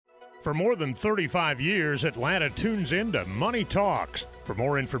For more than 35 years, Atlanta tunes into Money Talks. For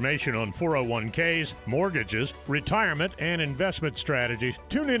more information on 401ks, mortgages, retirement, and investment strategies,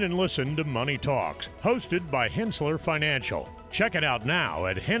 tune in and listen to Money Talks, hosted by Hensler Financial. Check it out now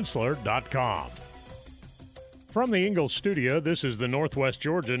at hensler.com. From the Ingalls studio, this is the Northwest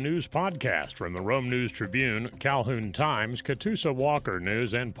Georgia News Podcast from the Rome News Tribune, Calhoun Times, Catoosa Walker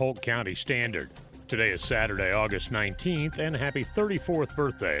News, and Polk County Standard. Today is Saturday, August 19th, and happy 34th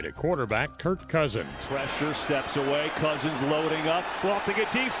birthday to quarterback Kirk Cousins. Pressure, steps away, Cousins loading up, lofting it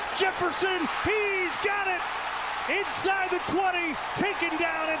deep, Jefferson, he's got it! Inside the 20, taken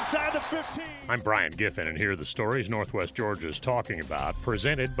down inside the 15. I'm Brian Giffen, and here are the stories Northwest Georgia is talking about,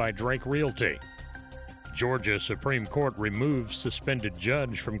 presented by Drake Realty. Georgia Supreme Court removes suspended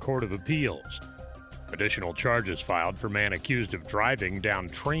judge from Court of Appeals. Additional charges filed for man accused of driving down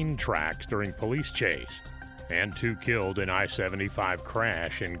train tracks during police chase. And 2 killed in I-75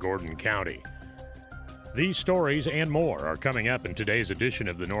 crash in Gordon County. These stories and more are coming up in today's edition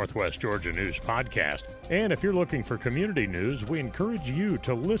of the Northwest Georgia News Podcast. And if you're looking for community news, we encourage you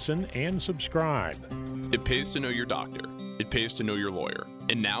to listen and subscribe. It pays to know your doctor. It pays to know your lawyer.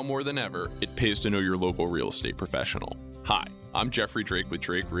 And now more than ever, it pays to know your local real estate professional. Hi, I'm Jeffrey Drake with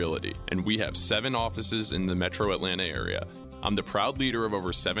Drake Realty, and we have 7 offices in the metro Atlanta area. I'm the proud leader of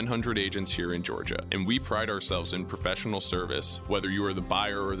over 700 agents here in Georgia, and we pride ourselves in professional service, whether you are the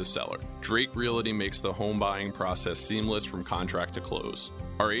buyer or the seller. Drake Realty makes the home buying process seamless from contract to close.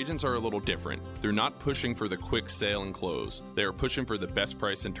 Our agents are a little different. They're not pushing for the quick sale and close. They are pushing for the best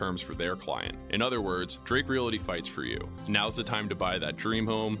price and terms for their client. In other words, Drake Realty fights for you. Now's the time to buy that dream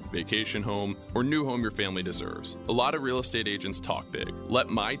home, vacation home, or new home your family deserves. A lot of real estate agents talk big. Let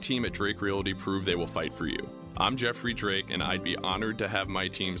my team at Drake Realty prove they will fight for you. I'm Jeffrey Drake, and I'd be honored to have my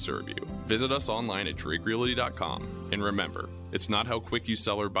team serve you. Visit us online at drakerealty.com. And remember, it's not how quick you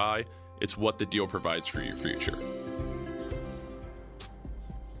sell or buy, it's what the deal provides for your future.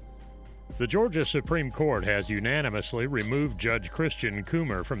 The Georgia Supreme Court has unanimously removed Judge Christian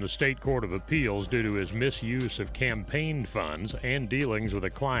Coomer from the State Court of Appeals due to his misuse of campaign funds and dealings with a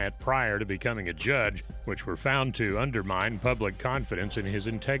client prior to becoming a judge, which were found to undermine public confidence in his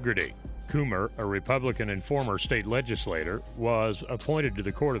integrity. Coomer, a Republican and former state legislator, was appointed to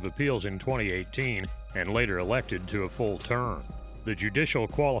the Court of Appeals in 2018 and later elected to a full term. The Judicial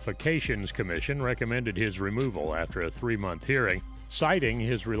Qualifications Commission recommended his removal after a 3-month hearing, citing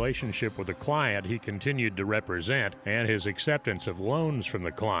his relationship with the client he continued to represent and his acceptance of loans from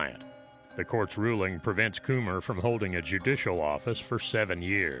the client. The court's ruling prevents Coomer from holding a judicial office for 7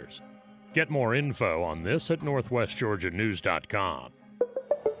 years. Get more info on this at northwestgeorgianews.com.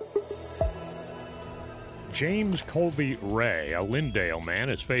 James Colby Ray, a Lindale man,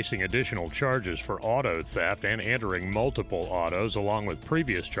 is facing additional charges for auto theft and entering multiple autos, along with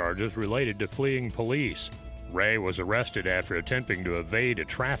previous charges related to fleeing police. Ray was arrested after attempting to evade a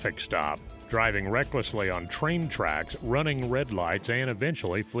traffic stop, driving recklessly on train tracks, running red lights, and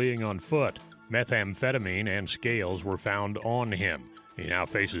eventually fleeing on foot. Methamphetamine and scales were found on him. He now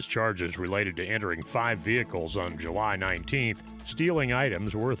faces charges related to entering 5 vehicles on July 19th, stealing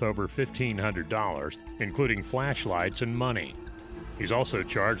items worth over $1,500, including flashlights and money. He's also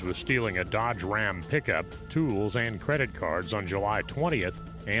charged with stealing a Dodge Ram pickup, tools, and credit cards on July 20th,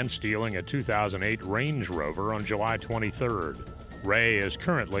 and stealing a 2008 Range Rover on July 23rd. Ray is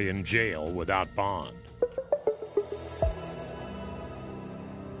currently in jail without bond.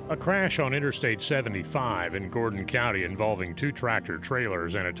 A crash on Interstate 75 in Gordon County involving 2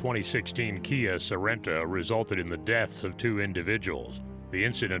 tractor-trailers and a 2016 Kia Sorento resulted in the deaths of 2 individuals. The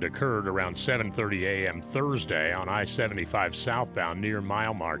incident occurred around 7:30 a.m. Thursday on I-75 southbound near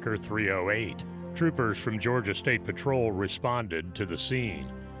mile marker 308. Troopers from Georgia State Patrol responded to the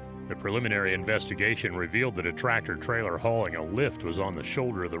scene. The preliminary investigation revealed that a tractor-trailer hauling a lift was on the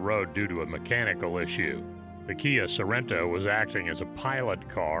shoulder of the road due to a mechanical issue. The Kia Sorento was acting as a pilot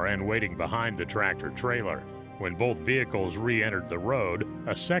car and waiting behind the tractor-trailer. When both vehicles re-entered the road,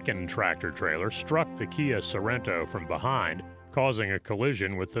 a second tractor-trailer struck the Kia Sorento from behind, causing a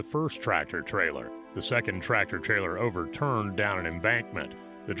collision with the first tractor-trailer. The second tractor-trailer overturned down an embankment.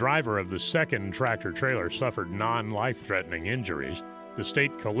 The driver of the second tractor-trailer suffered non-life-threatening injuries. The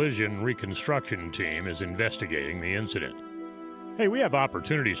State Collision Reconstruction Team is investigating the incident. Hey, we have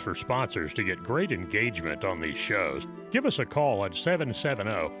opportunities for sponsors to get great engagement on these shows. Give us a call at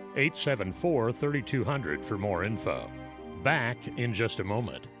 770-874-3200 for more info. Back in just a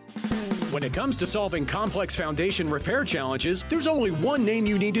moment. When it comes to solving complex foundation repair challenges, there's only one name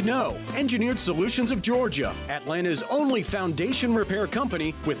you need to know: Engineered Solutions of Georgia, Atlanta's only foundation repair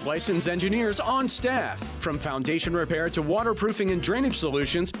company with licensed engineers on staff. From foundation repair to waterproofing and drainage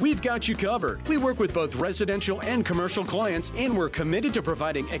solutions, we've got you covered. We work with both residential and commercial clients, and we're committed to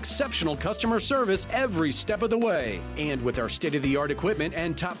providing exceptional customer service every step of the way. And with our state-of-the-art equipment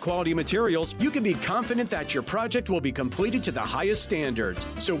and top-quality materials, you can be confident that your project will be completed to the highest standards.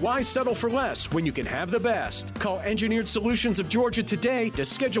 So why settle for less when you can have the best? Call Engineered Solutions of Georgia today to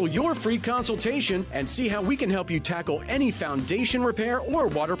schedule your free consultation and see how we can help you tackle any foundation repair or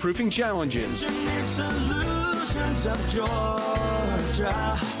waterproofing challenges. Engineered Solutions of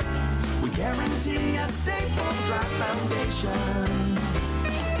Georgia. We guarantee a stable, dry foundation.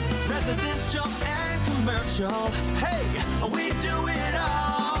 Residential and commercial. Hey, we do it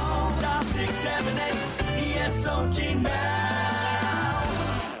all. Dial 678 ESOG now.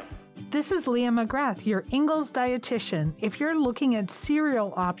 This is Leah McGrath, your Ingalls dietitian. If you're looking at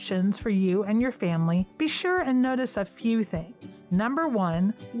cereal options for you and your family, be sure and notice a few things. Number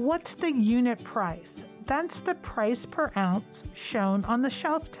one, what's the unit price? That's the price per ounce shown on the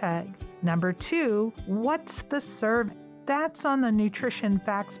shelf tag. Number two, what's the serving? That's on the nutrition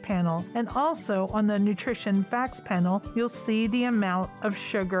facts panel, and also on the nutrition facts panel, you'll see the amount of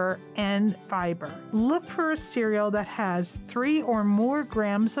sugar and fiber. Look for a cereal that has 3 or more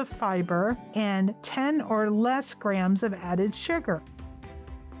grams of fiber and 10 or less grams of added sugar.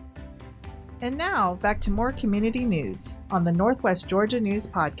 And now, back to more community news on the Northwest Georgia News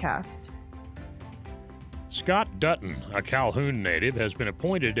Podcast. Scott Dutton, a Calhoun native, has been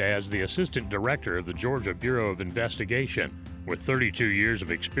appointed as the Assistant Director of the Georgia Bureau of Investigation. With 32 years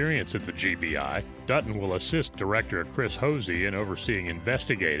of experience at the GBI, Dutton will assist Director Chris Hosey in overseeing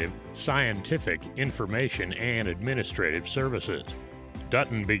investigative, scientific, information, and administrative services.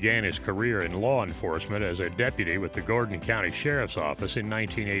 Dutton began his career in law enforcement as a deputy with the Gordon County Sheriff's Office in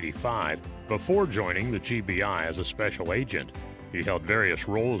 1985 before joining the GBI as a special agent. He held various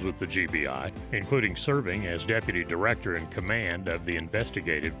roles with the GBI, including serving as Deputy Director in command of the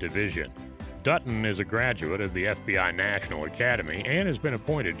Investigative Division. Dutton is a graduate of the FBI National Academy and has been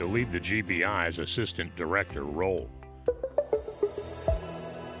appointed to lead the GBI's Assistant Director role.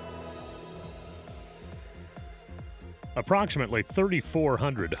 Approximately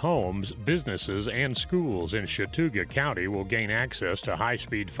 3,400 homes, businesses, and schools in Chattooga County will gain access to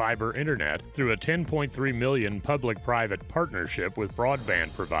high-speed fiber internet through a $10.3 million public-private partnership with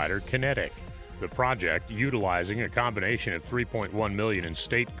broadband provider Kinetic. The project, utilizing a combination of $3.1 million in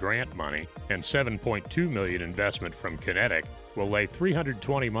state grant money and $7.2 million investment from Kinetic, will lay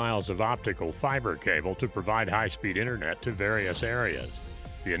 320 miles of optical fiber cable to provide high-speed internet to various areas.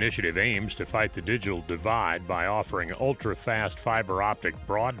 The initiative aims to fight the digital divide by offering ultra-fast fiber optic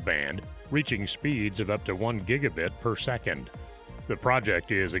broadband, reaching speeds of up to 1 gigabit per second. The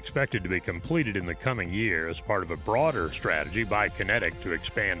project is expected to be completed in the coming year as part of a broader strategy by Kinetic to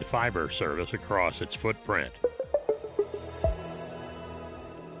expand fiber service across its footprint.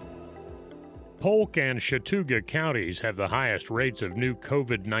 Polk and Chattooga counties have the highest rates of new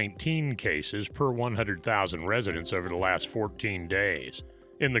COVID-19 cases per 100,000 residents over the last 14 days.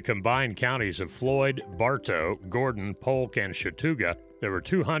 In the combined counties of Floyd, Bartow, Gordon, Polk, and Chattooga, there were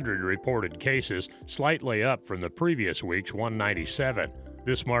 200 reported cases, slightly up from the previous week's 197.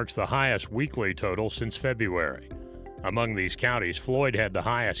 This marks the highest weekly total since February. Among these counties, Floyd had the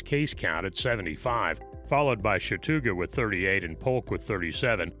highest case count at 75, followed by Chattooga with 38 and Polk with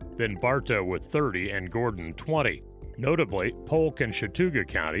 37, then Bartow with 30 and Gordon 20. Notably, Polk and Chattooga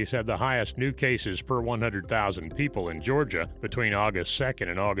counties had the highest new cases per 100,000 people in Georgia between August 2nd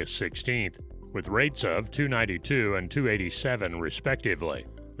and August 16th, with rates of 292 and 287 respectively.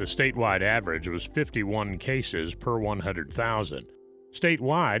 The statewide average was 51 cases per 100,000.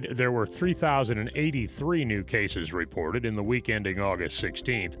 Statewide, there were 3,083 new cases reported in the week ending August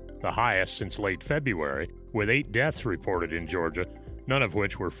 16th, the highest since late February, with 8 deaths reported in Georgia, none of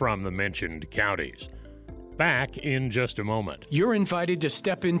which were from the mentioned counties. Back in just a moment. You're invited to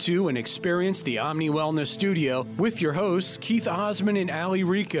step into and experience the Omni Wellness Studio with your hosts, Keith Osmond and Ali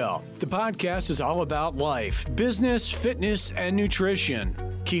Rico. The podcast is all about life, business, fitness, and nutrition.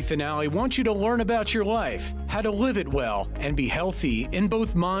 Keith and Ali want you to learn about your life, how to live it well, and be healthy in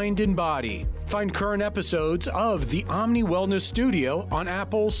both mind and body. Find current episodes of the Omni Wellness Studio on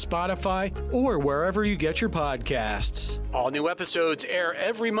Apple, Spotify, or wherever you get your podcasts. All new episodes air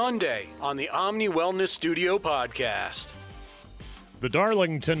every Monday on the Omni Wellness Studio podcast. The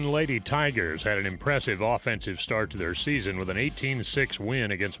Darlington Lady Tigers had an impressive offensive start to their season with an 18-6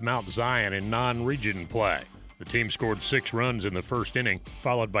 win against Mount Zion in non-region play. The team scored 6 runs in the first inning,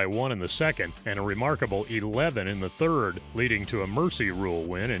 followed by 1 in the second, and a remarkable 11 in the third, leading to a mercy rule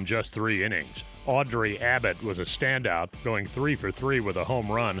win in just 3 innings. Audrey Abbott was a standout, going 3 for 3 with a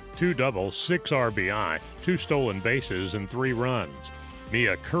home run, 2 doubles, 6 RBI, 2 stolen bases, and 3 runs.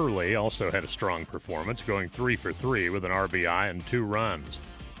 Mia Curley also had a strong performance, going 3 for 3 with an RBI and 2 runs.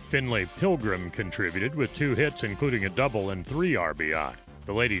 Finley Pilgrim contributed with 2 hits, including a double and 3 RBI.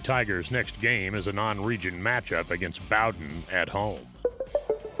 The Lady Tigers' next game is a non-region matchup against Bowden at home.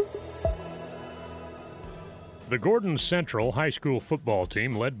 The Gordon Central High School football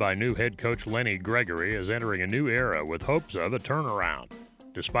team, led by new head coach Lenny Gregory, is entering a new era with hopes of a turnaround.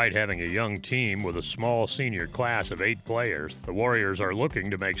 Despite having a young team with a small senior class of 8 players, the Warriors are looking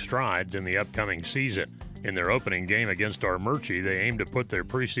to make strides in the upcoming season. In their opening game against Armurchie, they aim to put their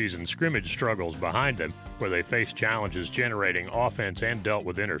preseason scrimmage struggles behind them, where they faced challenges generating offense and dealt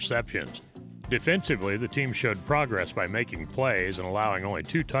with interceptions. Defensively, the team showed progress by making plays and allowing only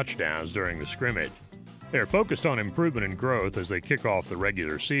 2 touchdowns during the scrimmage. They are focused on improvement and growth as they kick off the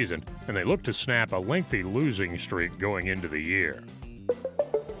regular season, and they look to snap a lengthy losing streak going into the year.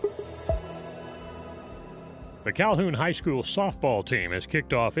 The Calhoun High School softball team has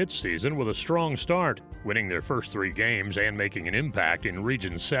kicked off its season with a strong start, winning their first 3 games and making an impact in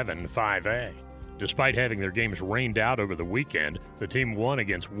Region 7 5A. Despite having their games rained out over the weekend, the team won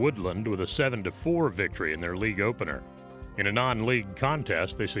against Woodland with a 7-4 victory in their league opener. In a non-league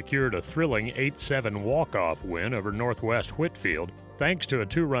contest, they secured a thrilling 8-7 walk-off win over Northwest Whitfield, thanks to a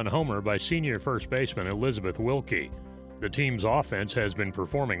 2-run homer by senior first baseman Elizabeth Wilkie. The team's offense has been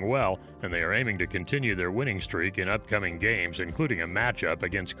performing well, and they are aiming to continue their winning streak in upcoming games, including a matchup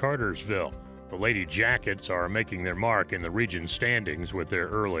against Cartersville. The Lady Jackets are making their mark in the region standings with their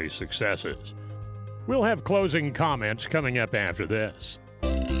early successes. We'll have closing comments coming up after this.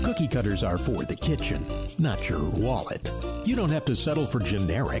 Cookie cutters are for the kitchen, not your wallet. You don't have to settle for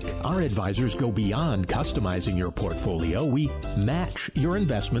generic. Our advisors go beyond customizing your portfolio. We match your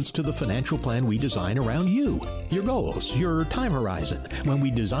investments to the financial plan we design around you, your goals, your time horizon, when we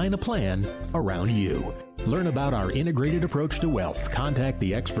design a plan around you. Learn about our integrated approach to wealth. Contact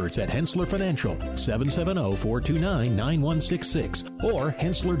the experts at Hensler Financial, 770-429-9166, or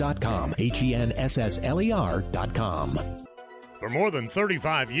Hensler.com, HENSSLER.com. For more than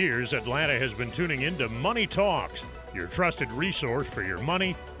 35 years, Atlanta has been tuning into Money Talks, your trusted resource for your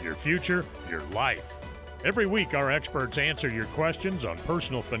money, your future, your life. Every week, our experts answer your questions on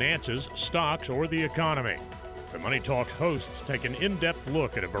personal finances, stocks, or the economy. The Money Talks hosts take an in-depth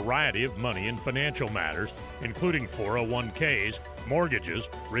look at a variety of money and financial matters, including 401ks, mortgages,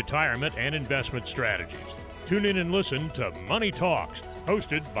 retirement, and investment strategies. Tune in and listen to Money Talks,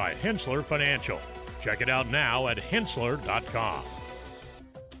 hosted by Hensler Financial. Check it out now at Hensler.com.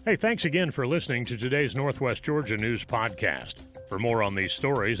 Hey, thanks again for listening to today's Northwest Georgia News Podcast. For more on these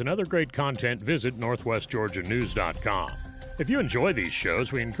stories and other great content, visit NorthwestGeorgiaNews.com. If you enjoy these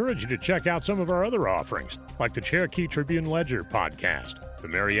shows, we encourage you to check out some of our other offerings, like the Cherokee Tribune-Ledger podcast, the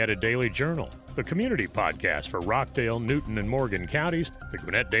Marietta Daily Journal, the Community Podcast for Rockdale, Newton, and Morgan counties, the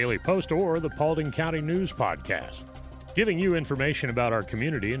Gwinnett Daily Post, or the Paulding County News Podcast. Giving you information about our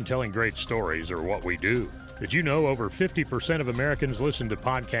community and telling great stories are what we do. Did you know over 50% of Americans listen to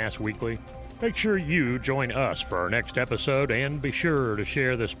podcasts weekly? Make sure you join us for our next episode, and be sure to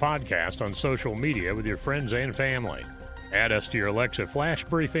share this podcast on social media with your friends and family. Add us to your Alexa Flash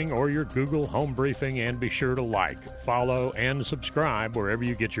Briefing or your Google Home Briefing, and be sure to like, follow, and subscribe wherever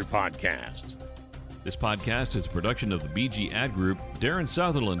you get your podcasts. This podcast is a production of the BG Ad Group, Darren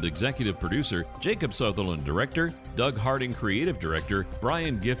Sutherland, Executive Producer, Jacob Sutherland, Director, Doug Harding, Creative Director,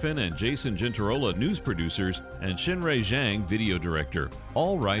 Brian Giffen and Jason Gentarola, News Producers, and Shinrei Zhang, Video Director.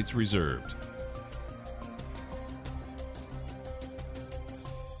 All rights reserved.